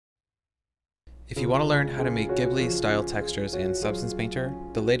If you want to learn how to make Ghibli style textures in Substance Painter,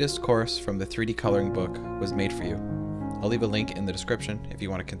 the latest course from the 3D coloring book was made for you. I'll leave a link in the description if you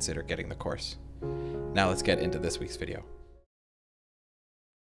want to consider getting the course. Now let's get into this week's video.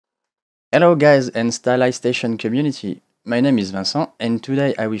 Hello guys and Stylized community, my name is Vincent and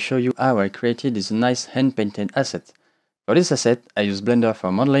today I will show you how I created this nice hand-painted asset. For this asset I use Blender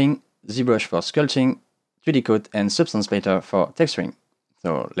for modeling, ZBrush for sculpting, 3D Coat and Substance Painter for texturing.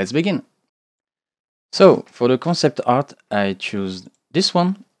 So let's begin! So for the concept art I choose this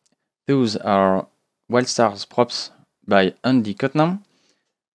one. Those are Wild Stars props by Cotnam,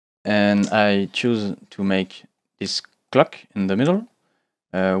 and I choose to make this clock in the middle.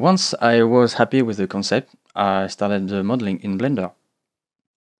 Once I was happy with the concept, I started the modeling in Blender.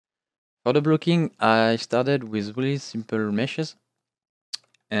 For the blocking, I started with really simple meshes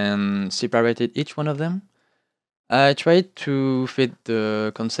and separated each one of them. I tried to fit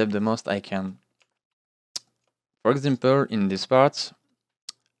the concept the most I can. For example, in this part,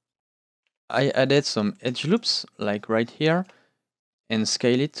 I added some edge loops, like right here, and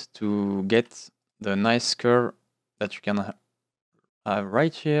scale it to get the nice curve that you can have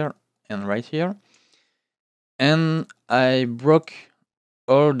right here and right here. And I broke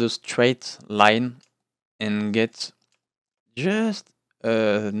all the straight line and get just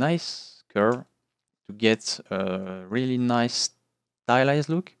a nice curve to get a really nice stylized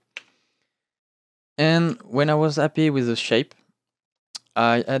look. And when I was happy with the shape,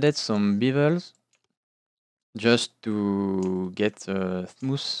 I added some bevels just to get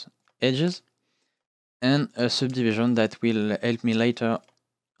smooth edges and a subdivision that will help me later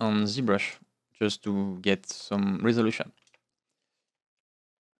on ZBrush just to get some resolution.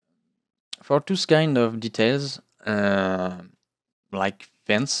 For those kind of details, like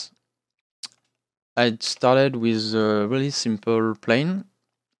fence, I started with a really simple plane,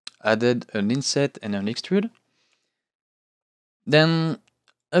 added an inset and an extrude, then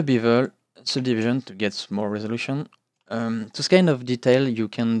a bevel subdivision to get more resolution. This kind of detail you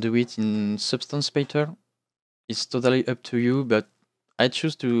can do it in Substance Painter. It's totally up to you, but I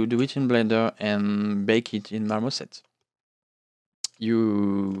choose to do it in Blender and bake it in Marmoset.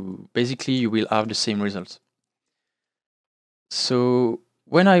 You will have the same result. So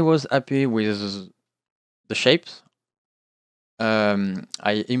when I was happy with the shapes,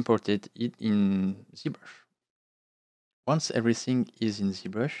 I imported it in ZBrush. Once everything is in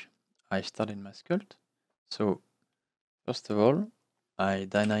ZBrush, I started my sculpt. So first of all, I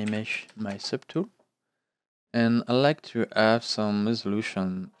dynamesh my subtool, and I like to have some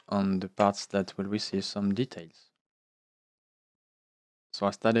resolution on the parts that will receive some details. So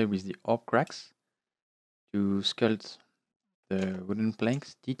I started with the orb cracks to sculpt the wooden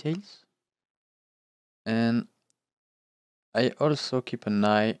planks details, and I also keep an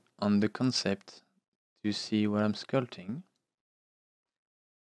eye on the concept to see what I'm sculpting.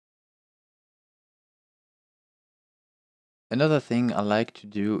 Another thing I like to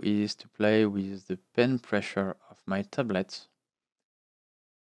do is to play with the pen pressure of my tablet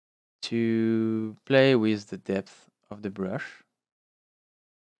to play with the depth of the brush.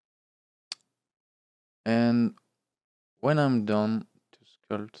 And when I'm done to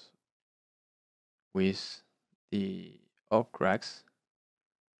sculpt with the orb cracks,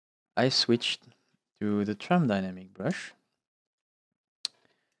 I switched to the tram dynamic brush,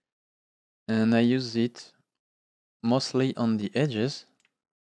 and I use it mostly on the edges to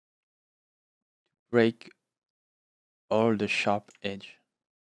break all the sharp edge.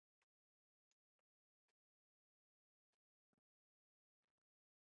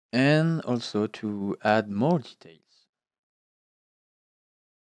 And also to add more details.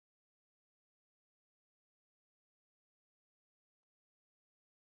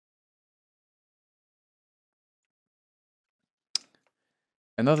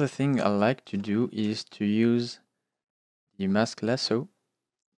 Another thing I like to do is to use the mask lasso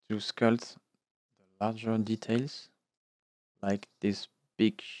to sculpt the larger details, like these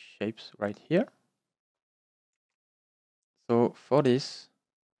big shapes right here. So for this,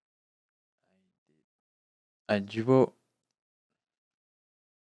 I draw the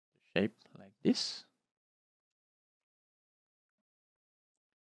shape like this,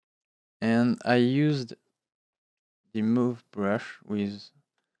 and I used the move brush with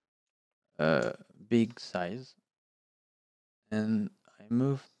a big size, and I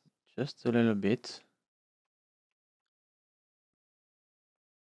moved just a little bit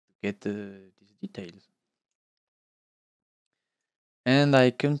to get these details. And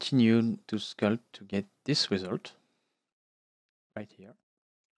I continued to sculpt to get this result right here.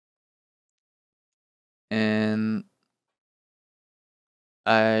 And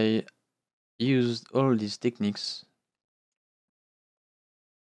I used all these techniques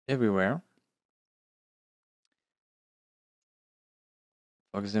everywhere.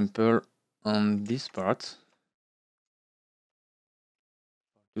 For example, on this part,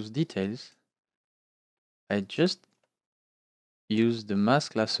 those details, I just use the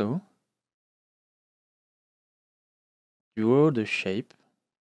mask lasso to draw the shape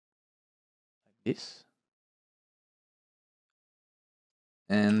like this,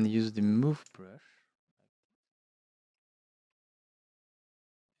 and use the move brush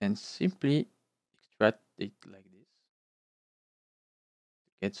and simply extract it like this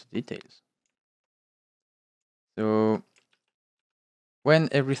to get the details. So when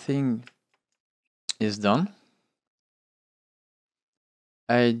everything is done,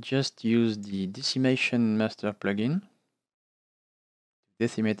 I just use the decimation master plugin to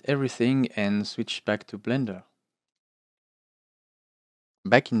decimate everything and switch back to Blender.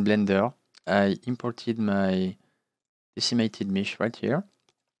 Back in Blender, I imported my decimated mesh right here,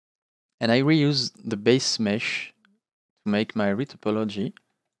 and I reuse the base mesh to make my retopology.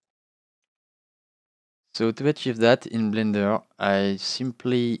 So to achieve that in Blender, I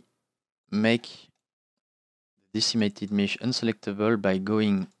simply make the decimated mesh unselectable by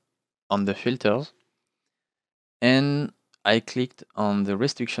going on the filters, and I clicked on the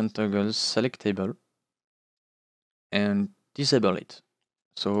restriction toggles selectable and disable it.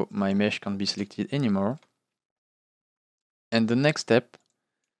 So my mesh can't be selected anymore. And the next step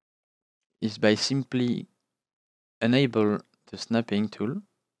is by simply enable the snapping tool,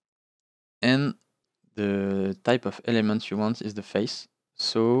 and the type of element you want is the face.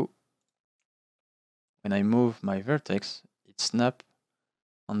 So when I move my vertex, it snaps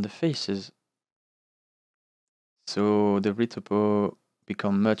on the faces. So the retopo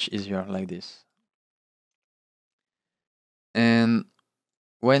become much easier like this. And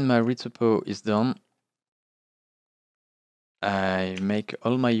when my retopo is done, I make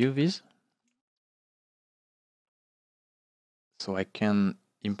all my UVs so I can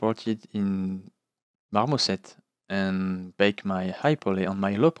import it in Marmoset and bake my high poly on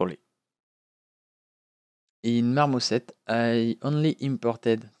my low poly. In Marmoset, I only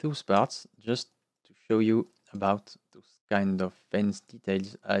imported those parts just to show you about those kind of fence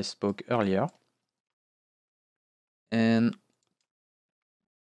details I spoke earlier. And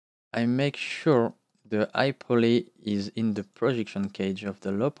I make sure the high poly is in the projection cage of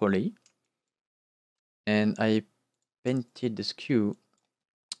the low poly, and I painted the skew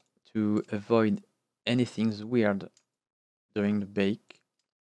to avoid anything weird during the bake.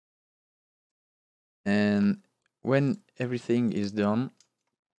 And when everything is done,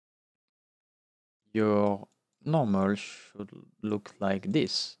 your normal should look like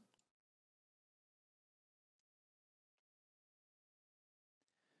this.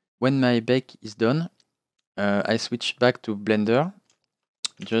 When my bake is done, I switch back to Blender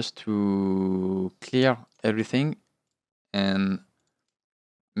just to clear everything and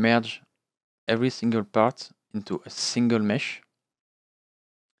merge every single part into a single mesh,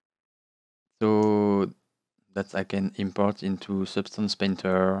 so that I can import into Substance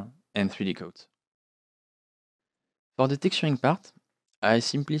Painter and 3D Coat. For the texturing part, I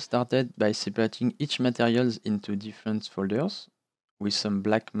simply started by separating each materials into different folders with some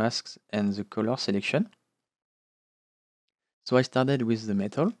black masks and the color selection. So I started with the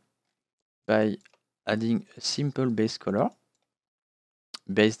metal by adding a simple base color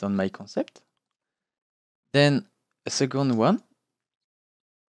based on my concept. Then a second one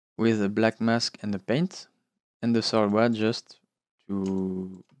with a black mask and a paint, and the third one just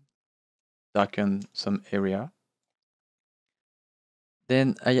to darken some area.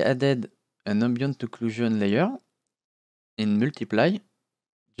 Then I added an ambient occlusion layer in multiply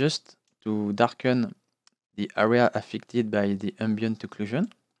just to darken the area affected by the ambient occlusion,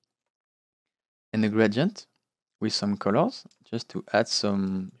 and a gradient with some colors just to add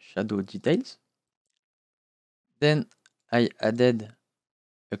some shadow details. Then I added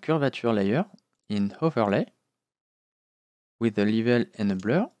a curvature layer in overlay with a level and a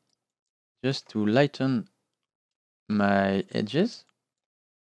blur just to lighten my edges.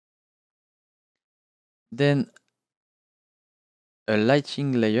 Then a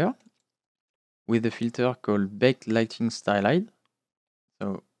lighting layer with a filter called Baked Lighting Stylized.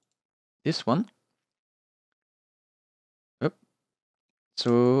 So this one. Up.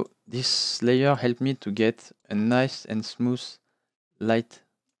 So this layer helped me to get a nice and smooth light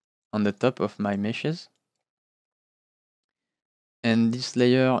on the top of my meshes. And this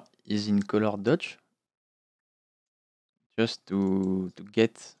layer is in color dodge, just to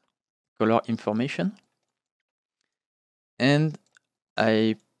get color information. And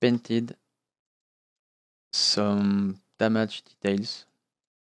I painted some damage details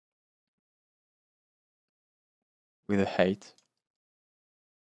with a height.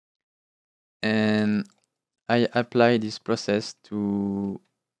 And I apply this process to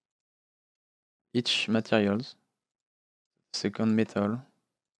each materials, second metal,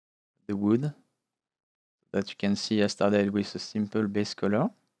 the wood, that you can see I started with a simple base color.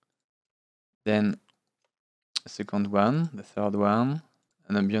 Then second one, the third one,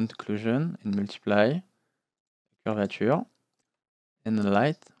 an ambient occlusion and multiply, curvature, and a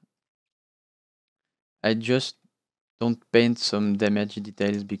light. I just don't paint some damage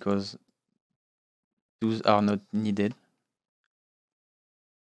details because those are not needed.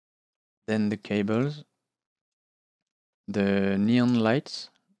 Then the cables, the neon lights,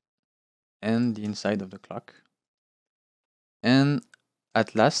 and the inside of the clock. And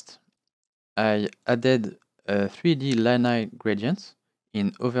at last, I added a 3D line gradient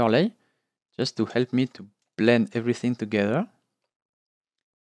in overlay just to help me to blend everything together.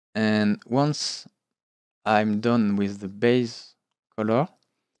 And once I'm done with the base color,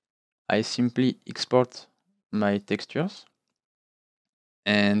 I simply export my textures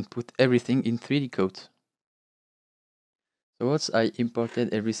and put everything in 3D Coat. So once I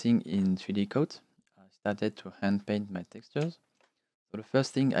imported everything in 3D Coat, I started to hand paint my textures. So the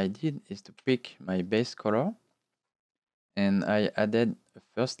first thing I did is to pick my base color, and I added a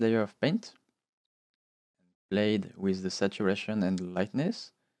first layer of paint, played with the saturation and the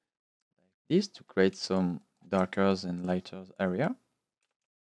lightness, like this, to create some darker and lighter area,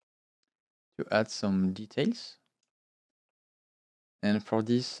 to add some details. And for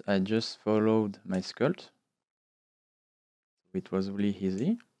this, I just followed my sculpt. It was really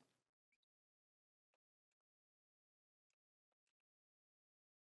easy.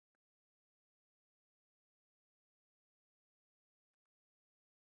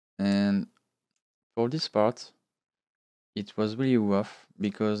 And for this part, it was really rough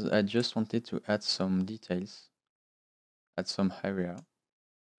because I just wanted to add some details at some area, like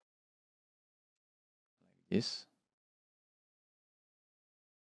this.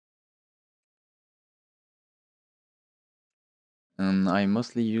 And I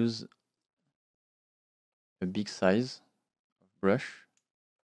mostly use a big size of brush.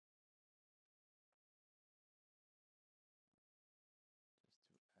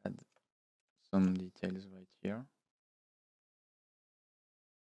 Add some details right here.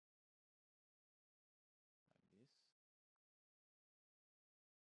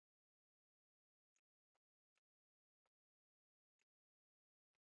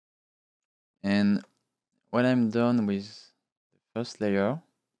 And when I'm done with the first layer,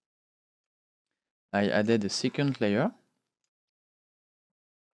 I added a second layer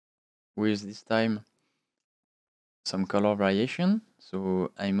with this time some color variation.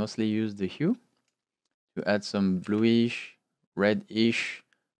 So I mostly use the hue to add some bluish, reddish,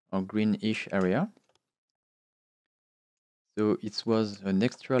 or greenish area. So it was an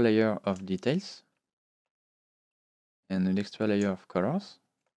extra layer of details and an extra layer of colors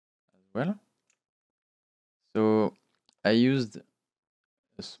as well. So I used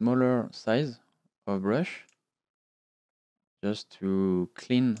a smaller size of brush just to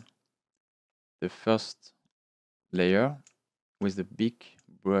clean the first layer with the big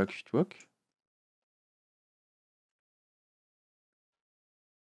brush stroke.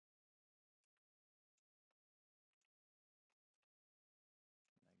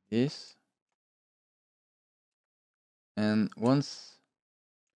 Like this. And once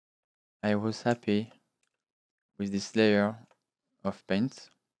I was happy with this layer of paint,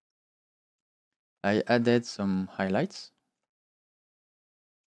 I added some highlights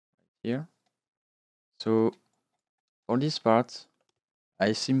here. So for this part,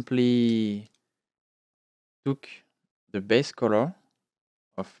 I simply took the base color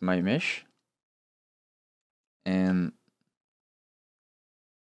of my mesh and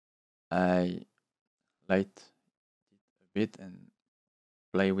I light it a bit and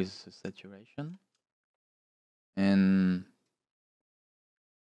play with the saturation. And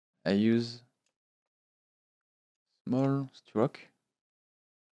I use small stroke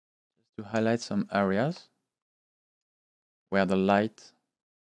just to highlight some areas where the light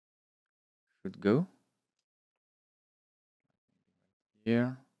should go.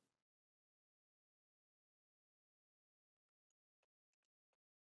 Here.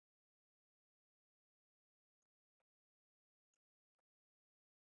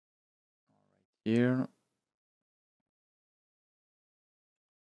 Here.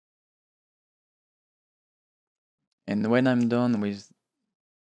 And when I'm done with this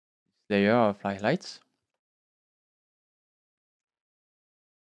layer of highlights,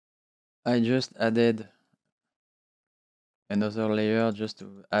 I just added another layer just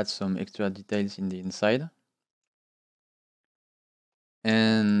to add some extra details in the inside.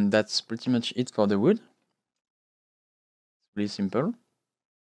 And that's pretty much it for the wood. It's really simple.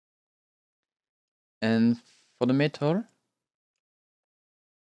 And for the metal,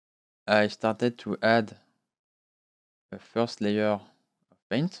 I started to add a first layer of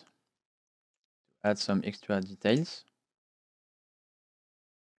paint to add some extra details.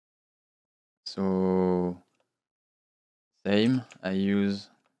 So same, I use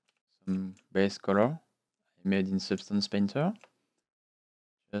some base color I made in Substance Painter.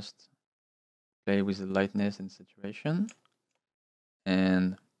 Just play with the lightness and saturation.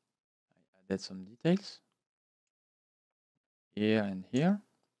 And I added some details here and here.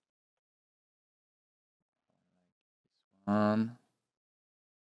 One.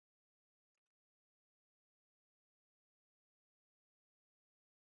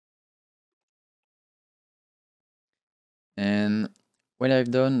 And what I've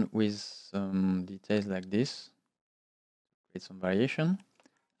done with some details like this, create some variation,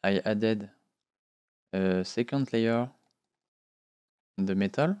 I added a second layer in the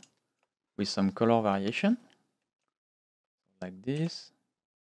metal with some color variation, like this.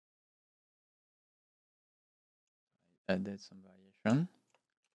 I added some variation,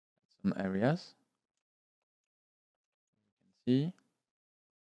 some areas, you can see.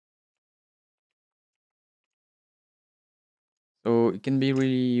 So it can be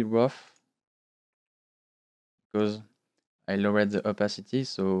really rough because I lowered the opacity,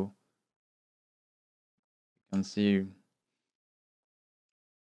 so you can see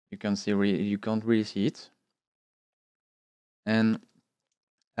you can't really see it. And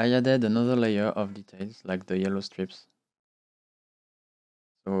I added another layer of details like the yellow strips.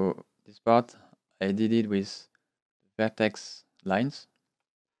 So this part I did it with vertex lines.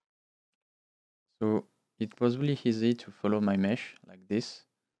 So it was really easy to follow my mesh like this.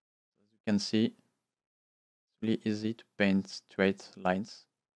 As you can see, it's really easy to paint straight lines.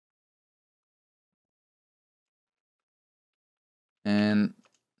 And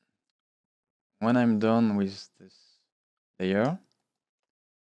when I'm done with this layer,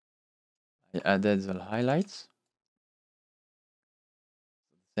 I added the highlights.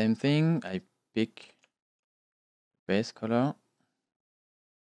 Same thing, I pick base color,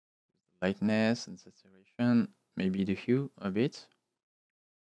 lightness and saturation, maybe the hue a bit.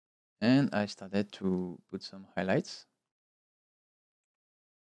 And I started to put some highlights.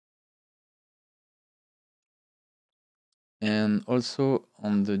 And also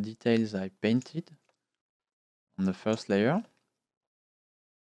on the details I painted on the first layer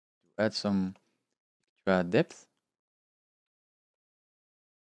to add some extra depth.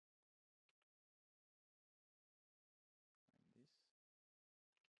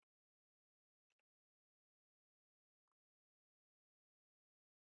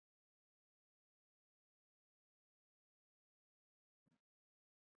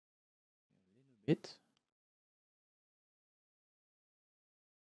 Bit.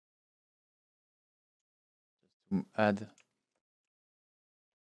 To add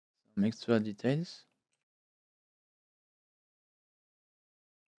some extra details.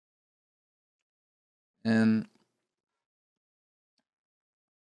 And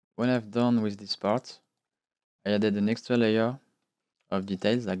when I've done with this part, I added an extra layer of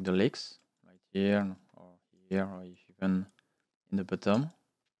details like the legs, right here or even in the bottom of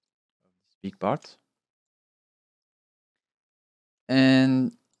this big part.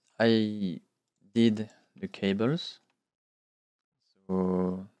 And I did the cables.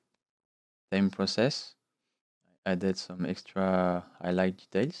 So same process. I added some extra highlight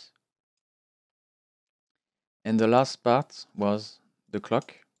details. And the last part was the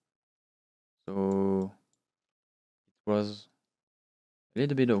clock. So it was a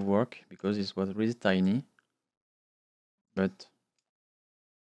little bit of work because it was really tiny, but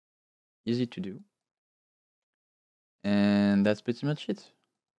easy to do. And that's pretty much it.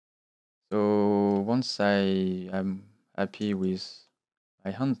 So once I am happy with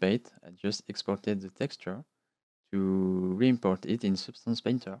my hand paint, I just exported the texture to re-import it in Substance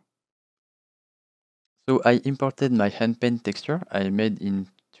Painter. So I imported my hand paint texture I made in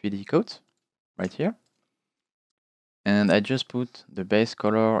 3D Coat right here. And I just put the base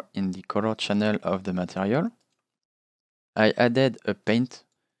color in the color channel of the material. I added a paint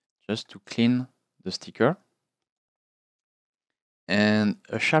just to clean the sticker and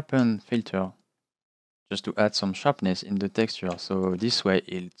a sharpen filter just to add some sharpness in the texture, so this way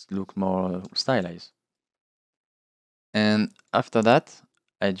it looks more stylized. And after that,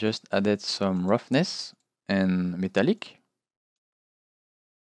 I just added some roughness and metallic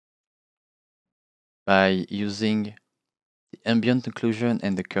by using ambient occlusion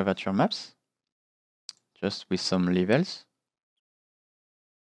and the curvature maps, just with some levels.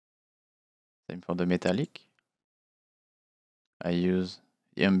 Same for the metallic. I use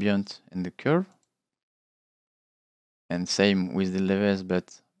the ambient and the curve. And same with the levels,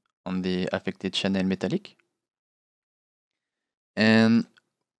 but on the affected channel metallic. And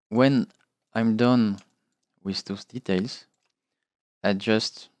when I'm done with those details, I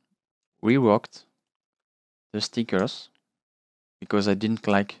just reworked the stickers because I didn't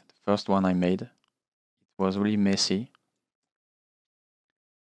like the first one I made. It was really messy.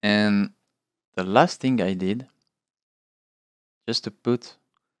 And the last thing I did, just to put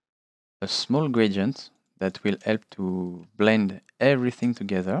a small gradient that will help to blend everything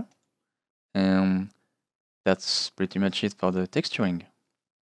together. And that's pretty much it for the texturing.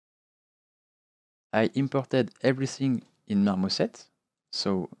 I imported everything in Marmoset,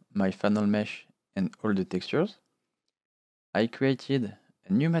 so my funnel mesh and all the textures. I created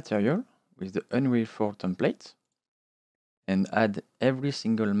a new material with the Unreal 4 template and add every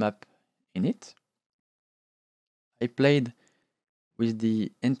single map in it. I played with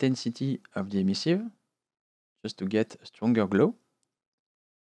the intensity of the emissive just to get a stronger glow.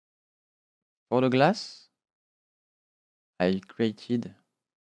 For the glass, I created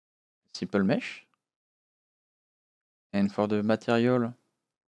a simple mesh. And for the material,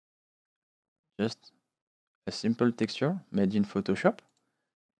 just a simple texture made in Photoshop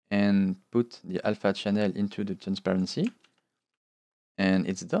and put the alpha channel into the transparency and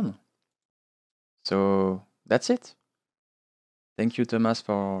it's done. So that's it. Thank you, Thomas,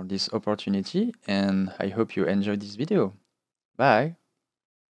 for this opportunity and I hope you enjoyed this video. Bye!